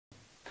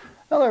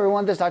Hello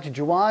everyone, this is Dr.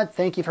 Jawad.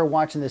 Thank you for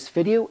watching this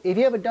video. If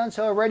you haven't done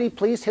so already,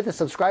 please hit the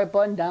subscribe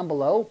button down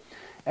below.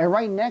 And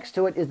right next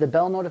to it is the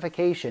bell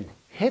notification.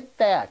 Hit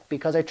that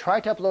because I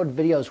try to upload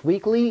videos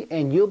weekly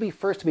and you'll be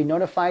first to be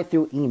notified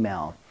through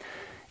email.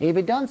 If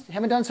you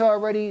haven't done so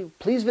already,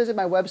 please visit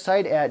my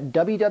website at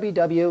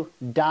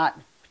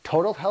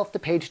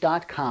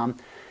www.totalhealthdepage.com.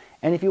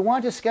 And if you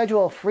want to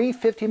schedule a free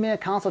 15-minute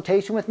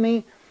consultation with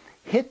me,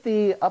 hit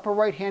the upper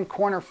right-hand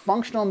corner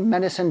functional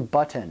medicine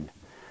button.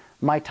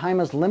 My time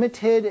is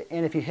limited,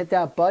 and if you hit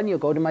that button, you'll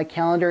go to my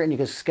calendar and you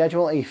can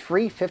schedule a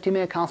free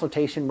 15-minute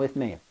consultation with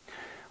me.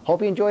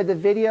 Hope you enjoyed the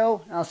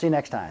video, and I'll see you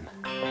next time.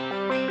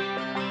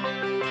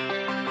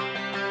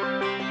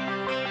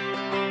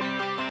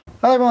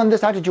 Hello everyone, this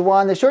is Dr.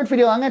 Jawad. In this short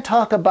video, I'm going to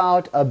talk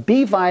about a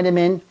B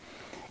vitamin,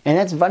 and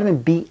that's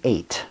vitamin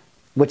B8,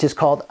 which is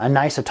called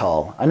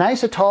inositol.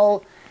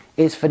 Inositol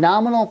is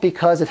phenomenal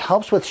because it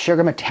helps with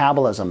sugar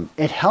metabolism.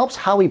 It helps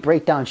how we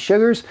break down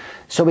sugars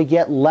so we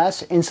get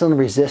less insulin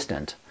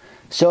resistant.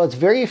 So it's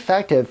very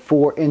effective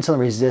for insulin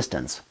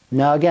resistance.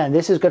 Now again,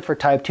 this is good for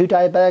type 2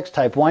 diabetics,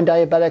 type 1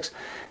 diabetics,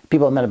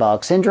 people with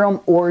metabolic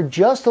syndrome, or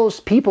just those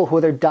people who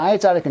their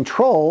diet's out of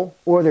control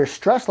or their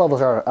stress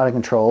levels are out of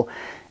control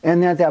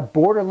and they're at that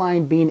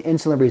borderline being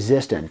insulin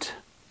resistant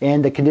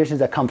and the conditions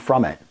that come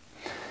from it.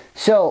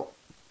 So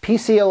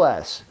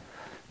PCOS,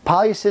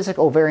 polycystic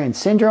ovarian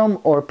syndrome,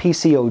 or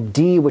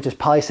PCOD, which is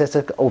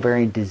polycystic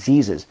ovarian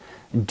diseases,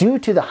 due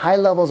to the high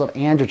levels of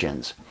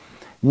androgens.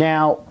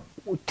 Now,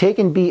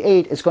 taking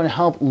B8 is going to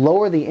help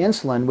lower the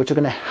insulin, which is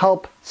going to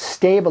help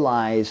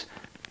stabilize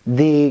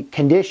the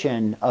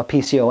condition of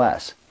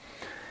PCOS.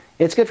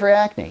 It's good for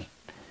acne.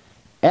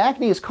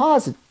 Acne is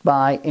caused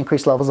by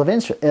increased levels of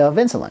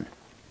insulin.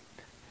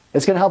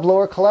 It's going to help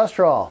lower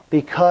cholesterol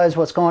because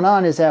what's going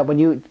on is that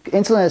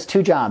insulin has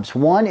two jobs.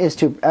 One is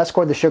to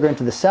escort the sugar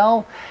into the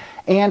cell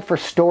and for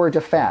storage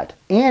of fat.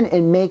 And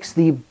it makes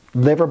the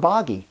liver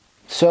boggy.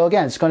 So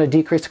again, it's going to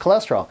decrease the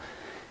cholesterol.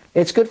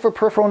 It's good for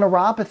peripheral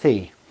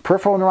neuropathy.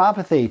 Peripheral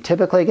neuropathy,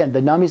 typically again,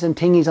 the nummies and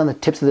tingies on the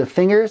tips of the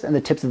fingers and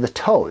the tips of the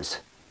toes.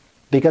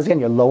 Because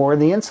again, you're lowering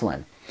the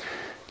insulin.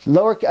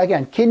 Lower,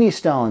 again, kidney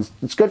stones.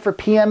 It's good for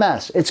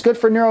PMS. It's good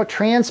for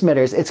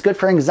neurotransmitters. It's good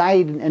for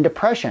anxiety and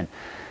depression.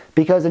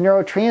 Because the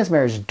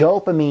neurotransmitters,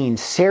 dopamine,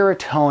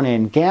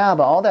 serotonin,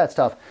 GABA, all that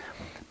stuff.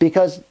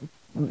 Because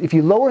if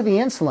you lower the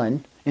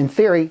insulin, in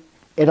theory,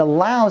 it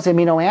allows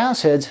amino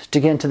acids to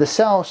get into the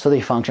cell so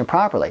they function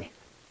properly.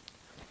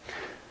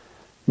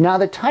 Now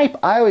the type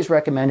I always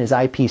recommend is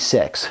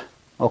IP6,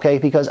 okay?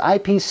 Because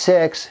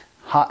IP6,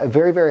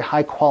 very, very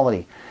high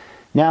quality.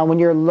 Now when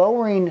you're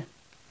lowering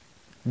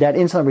that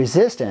insulin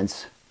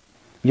resistance,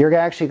 you're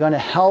actually going to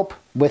help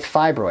with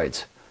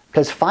fibroids.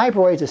 Because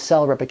fibroids is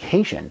cell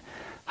replication.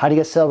 How do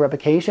you get cell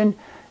replication?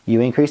 You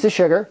increase the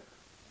sugar,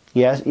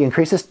 yes, you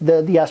increase the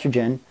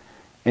estrogen,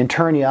 in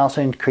turn you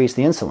also increase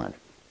the insulin.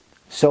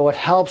 So it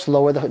helps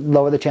lower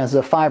the chances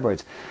of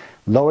fibroids,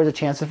 lower the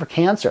chances for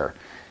cancer.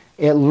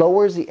 It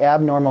lowers the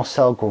abnormal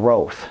cell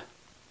growth.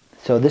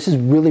 So this is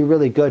really,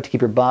 really good to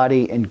keep your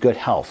body in good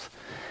health.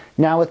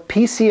 Now with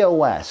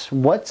PCOS,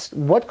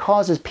 what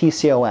causes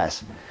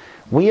PCOS?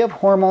 We have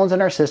hormones in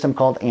our system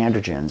called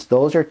androgens.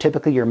 Those are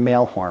typically your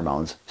male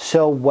hormones.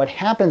 So what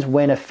happens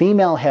when a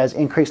female has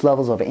increased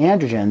levels of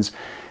androgens,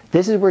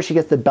 this is where she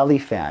gets the belly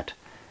fat.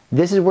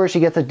 This is where she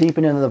gets the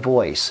deepening of the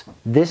voice.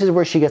 This is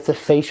where she gets the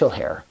facial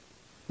hair,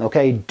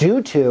 okay,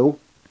 due to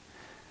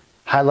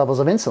high levels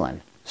of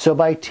insulin. So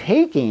by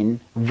taking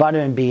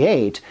vitamin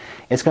B8,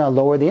 it's going to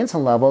lower the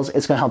insulin levels.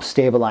 It's going to help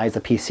stabilize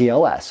the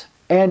PCOS.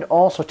 And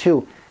also,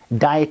 too,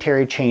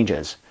 dietary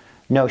changes.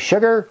 No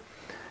sugar,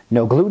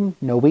 no gluten,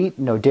 no wheat,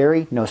 no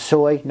dairy, no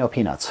soy, no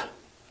peanuts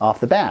off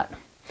the bat.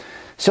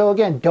 So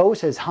again,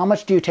 doses, how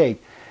much do you take?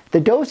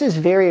 The doses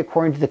vary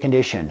according to the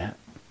condition.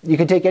 You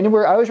can take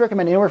anywhere, I always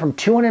recommend anywhere from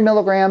 200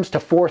 milligrams to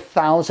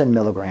 4,000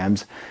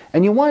 milligrams.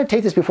 And you want to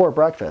take this before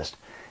breakfast.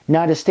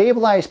 Now to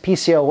stabilize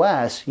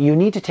PCOS, you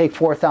need to take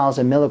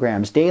 4,000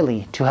 milligrams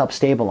daily to help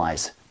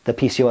stabilize the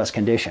PCOS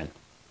condition.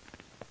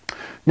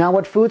 Now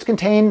what foods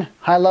contain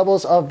high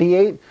levels of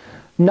B8?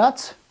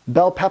 Nuts,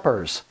 bell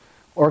peppers,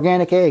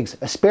 organic eggs,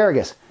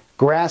 asparagus,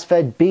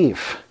 grass-fed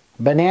beef,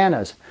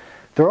 bananas.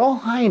 They're all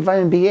high in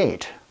vitamin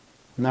B8.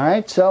 All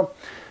right, so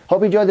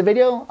hope you enjoyed the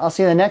video. I'll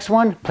see you in the next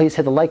one. Please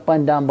hit the like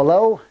button down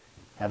below.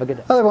 Have a good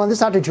day. Hello everyone, this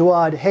is Dr.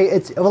 Jawad. Hey,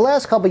 over the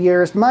last couple of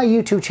years, my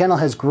YouTube channel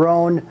has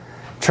grown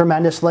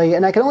tremendously,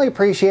 and I can only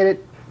appreciate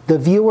it, the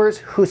viewers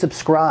who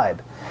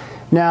subscribe.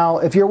 Now,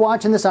 if you're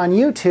watching this on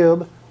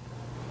YouTube,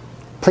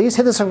 please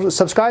hit the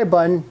subscribe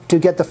button to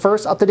get the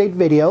first up-to-date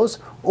videos,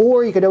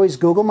 or you could always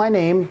Google my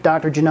name,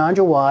 Dr.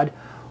 Jawad,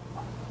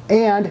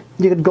 and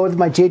you could go to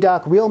my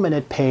JDoc Real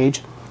Minute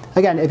page.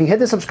 Again, if you hit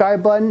the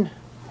subscribe button,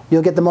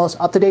 you'll get the most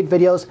up-to-date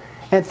videos.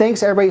 And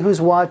thanks everybody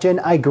who's watching.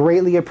 I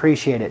greatly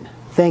appreciate it.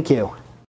 Thank you.